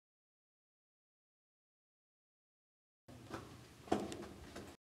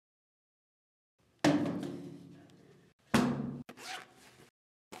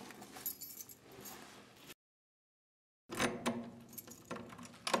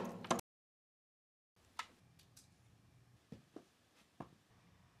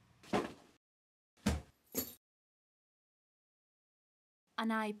An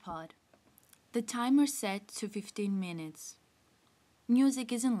iPod. The timer set to 15 minutes.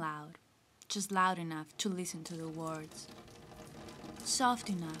 Music isn't loud, just loud enough to listen to the words. Soft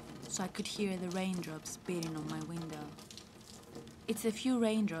enough so I could hear the raindrops beating on my window. It's a few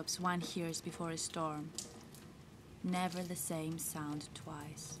raindrops one hears before a storm. Never the same sound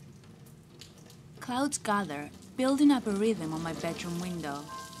twice. Clouds gather, building up a rhythm on my bedroom window.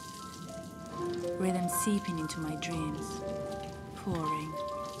 Rhythm seeping into my dreams, pouring.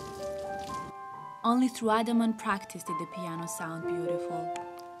 Only through adamant practice did the piano sound beautiful.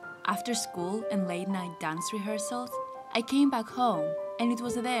 After school and late-night dance rehearsals, I came back home and it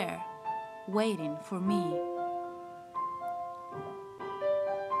was there, waiting for me.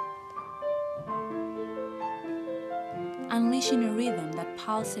 Unleashing a rhythm that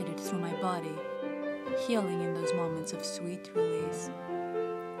pulsated through my body, healing in those moments of sweet release.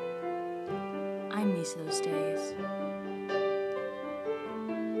 I miss those days.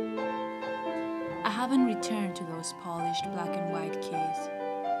 I haven't returned to those polished black and white keys.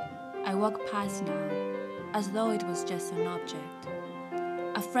 I walk past now, as though it was just an object,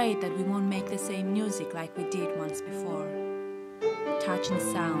 afraid that we won't make the same music like we did once before. Touch and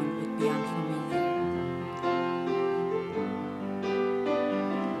sound would be unfamiliar.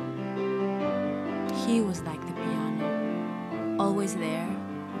 He was like the piano, always there,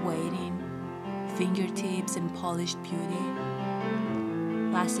 waiting, fingertips and polished beauty.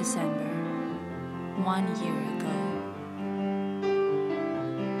 Last December, 1 year ago.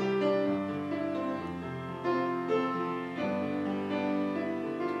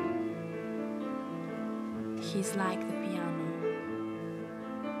 He's like the piano.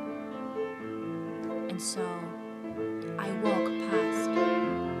 And so, I walk past.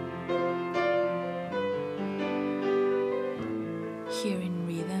 Hearing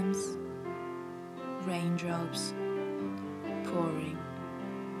rhythms, raindrops,